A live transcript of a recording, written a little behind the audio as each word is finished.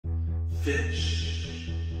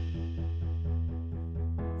Fish.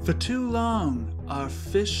 For too long, our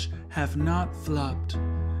fish have not flopped.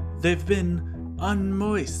 They've been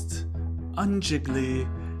unmoist, unjiggly,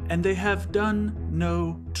 and they have done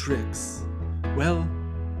no tricks. Well,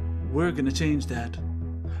 we're gonna change that.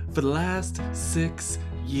 For the last 6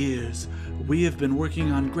 years, we have been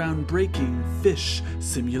working on groundbreaking fish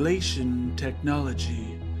simulation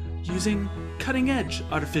technology, using cutting-edge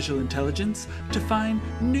artificial intelligence to find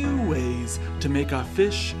new ways to make our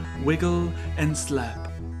fish wiggle and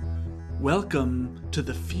slap. Welcome to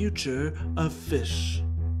the future of fish.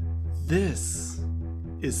 This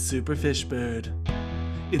is Super Fishbird.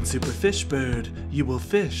 In Super Fishbird, you will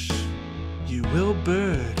fish, you will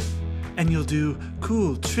bird, and you'll do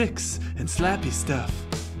cool tricks and slappy stuff.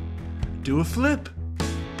 Do a flip.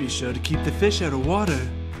 Be sure to keep the fish out of water.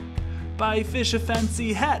 Buy fish a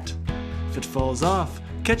fancy hat. If it falls off,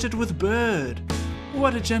 catch it with bird.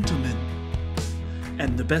 What a gentleman.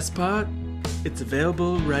 And the best part? It's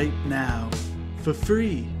available right now, for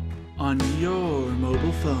free, on your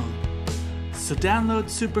mobile phone. So download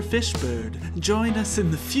Super Fishbird and join us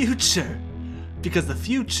in the future, because the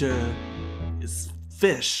future is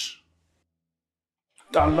fish.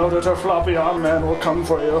 Download it or floppy arm man will come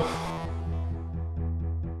for you.